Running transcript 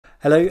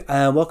Hello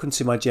and welcome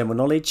to my general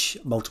knowledge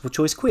multiple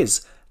choice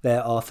quiz.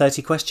 There are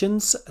 30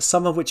 questions,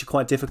 some of which are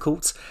quite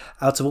difficult.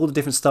 Out of all the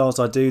different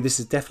styles I do, this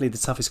is definitely the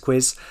toughest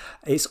quiz.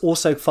 It's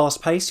also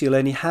fast paced, you'll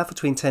only have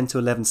between 10 to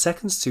 11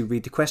 seconds to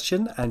read the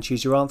question and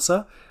choose your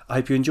answer. I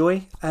hope you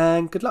enjoy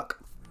and good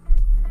luck.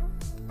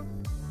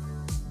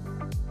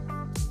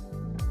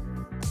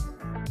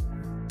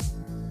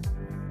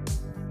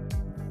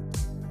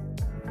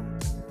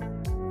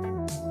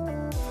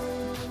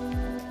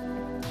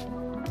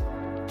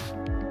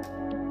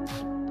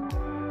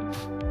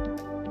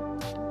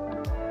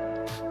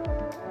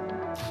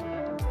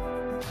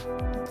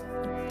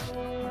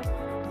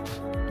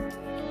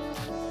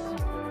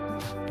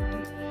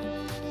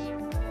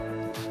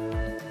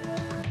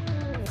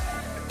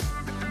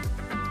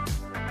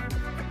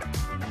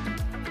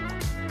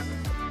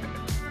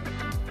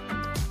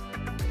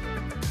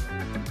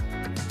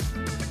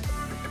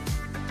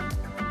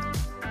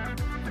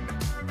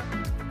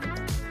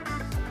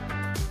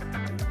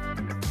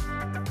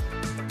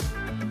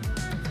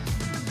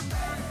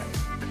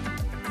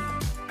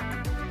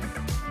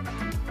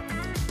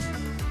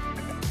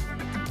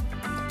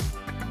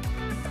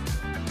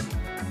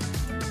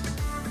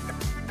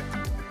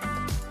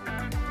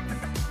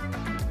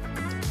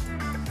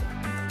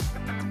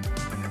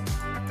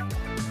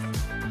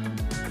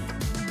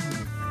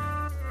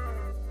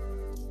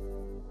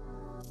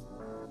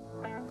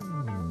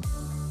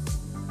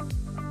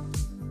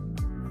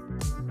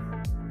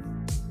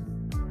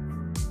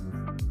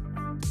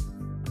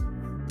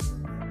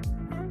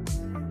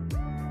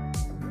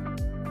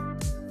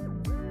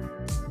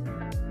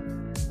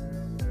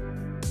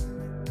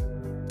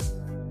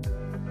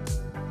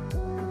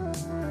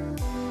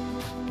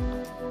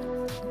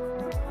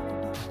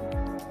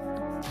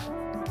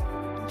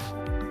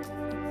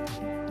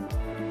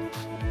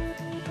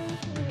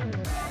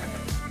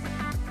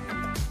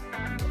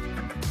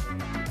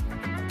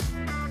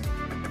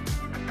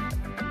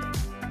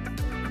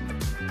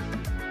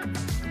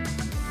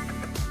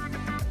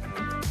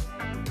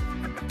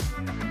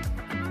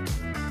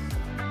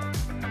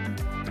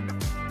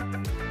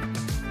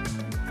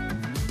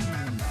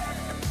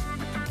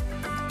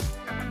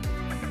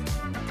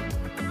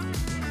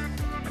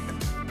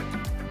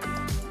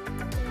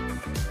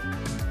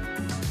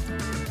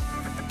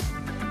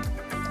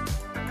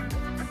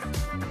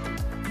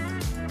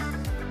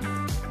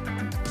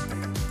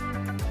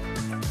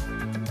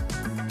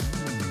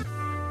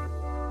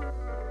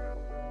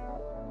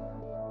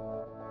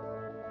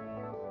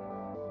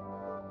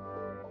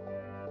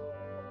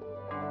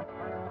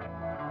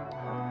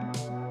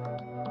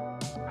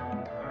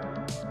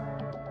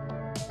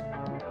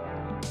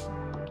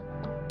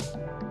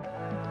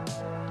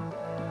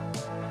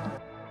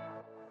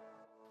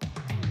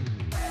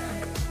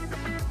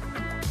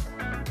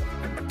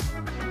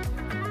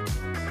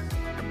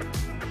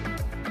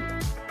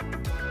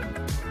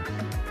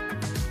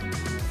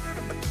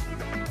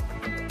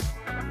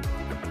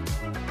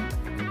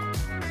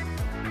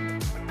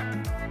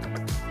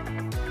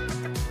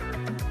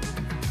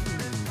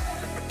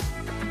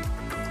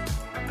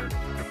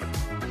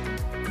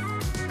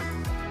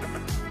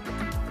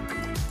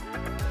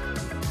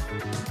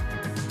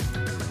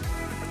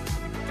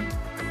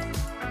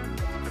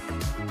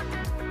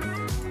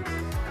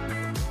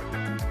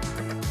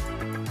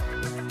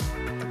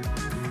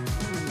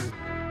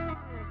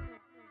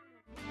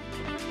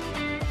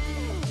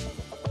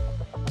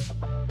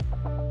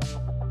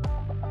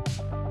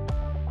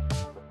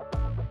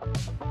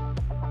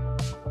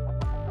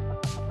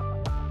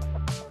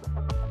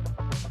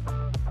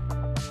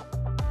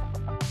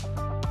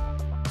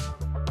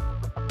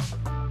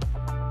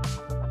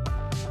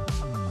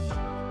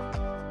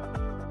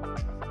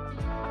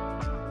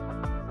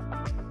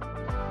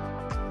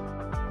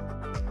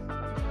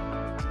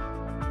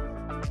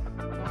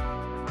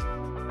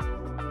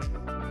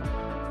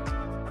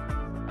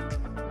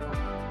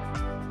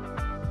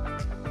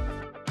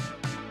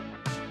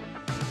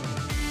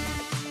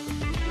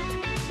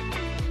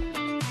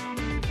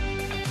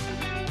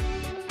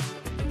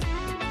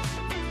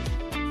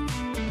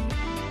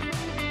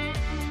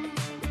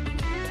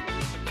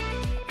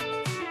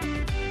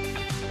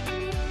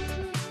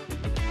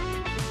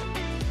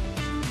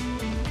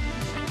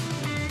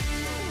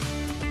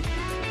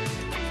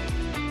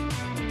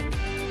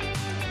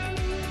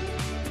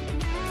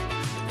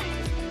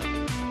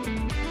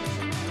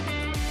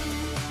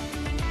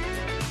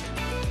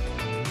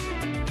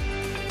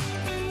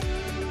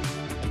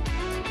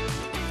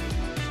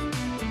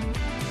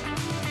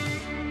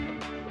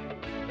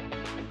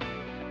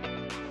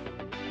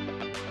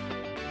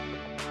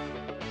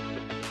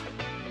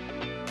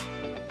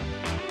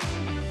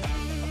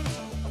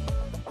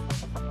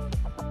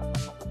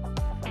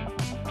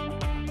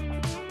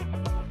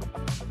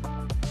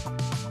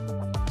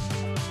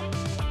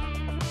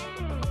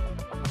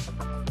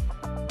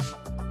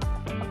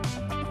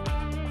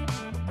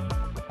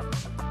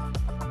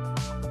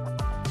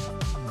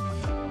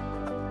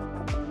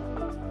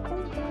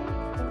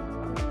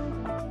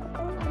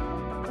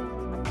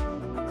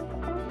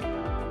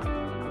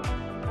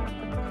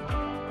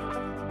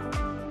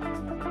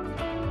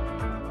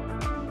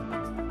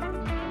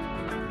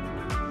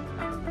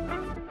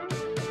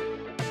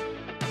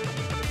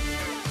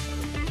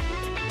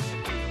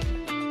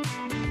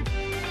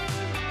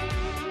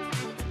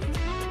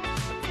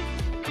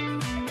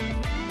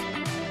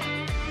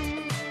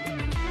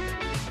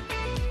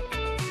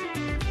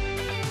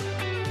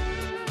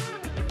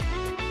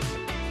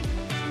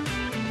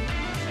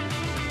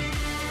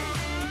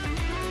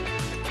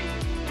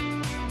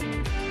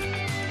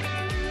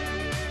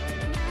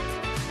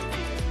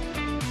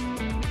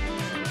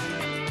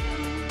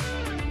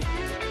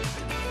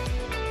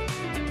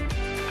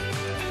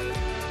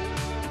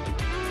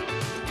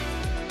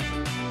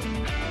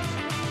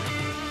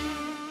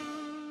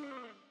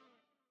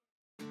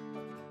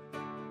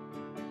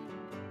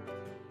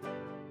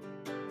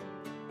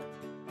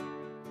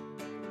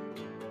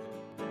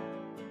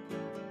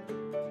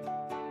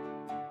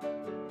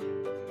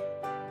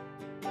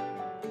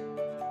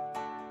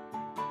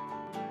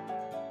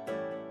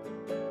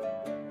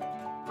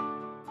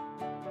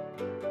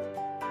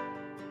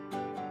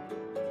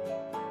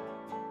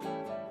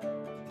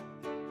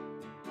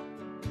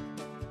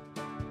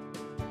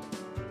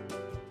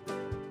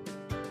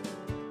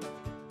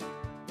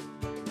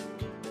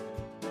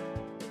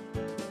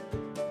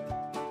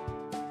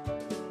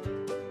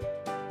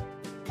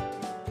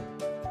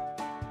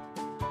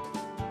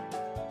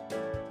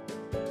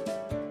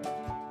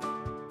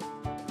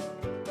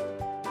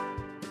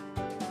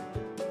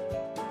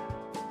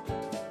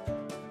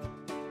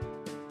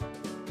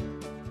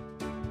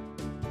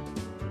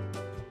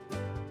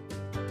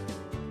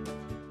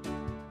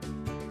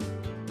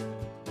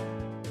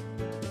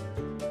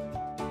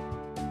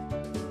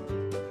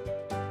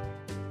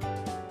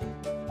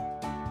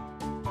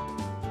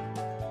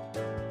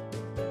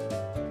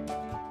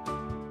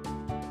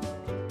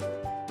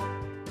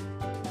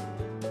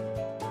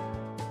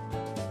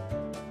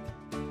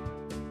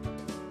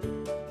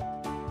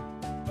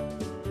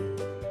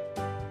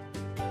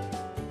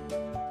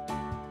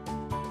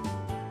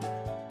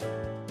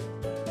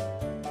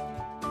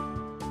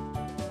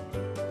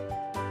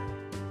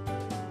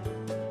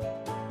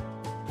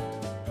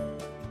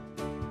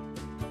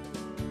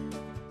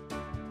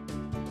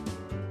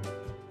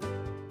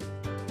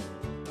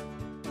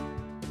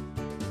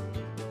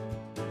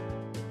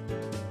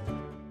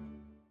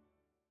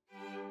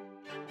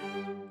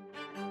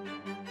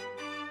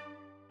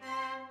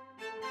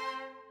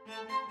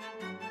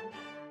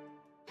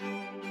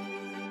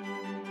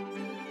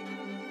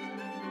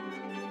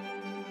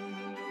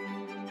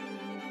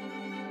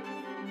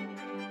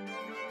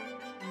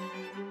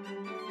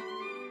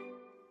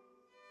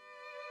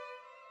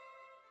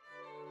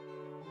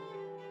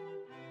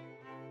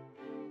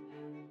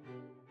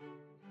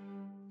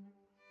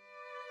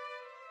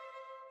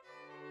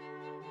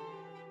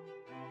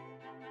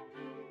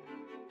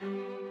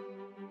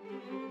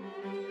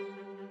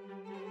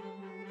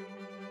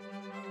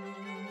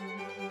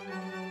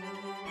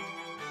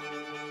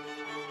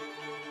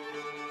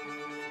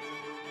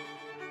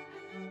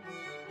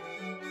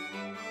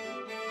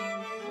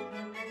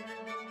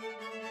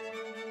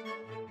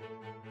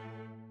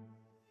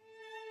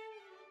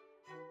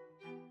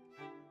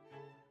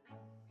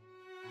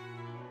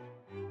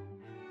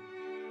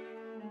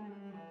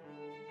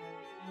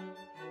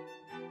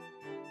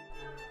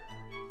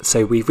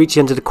 So we've reached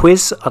the end of the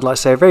quiz. I'd like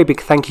to say a very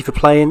big thank you for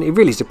playing. It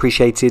really is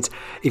appreciated.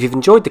 If you've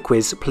enjoyed the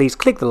quiz, please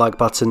click the like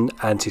button,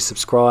 and to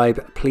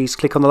subscribe, please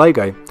click on the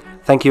logo.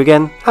 Thank you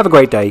again, have a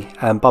great day,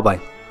 and bye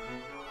bye.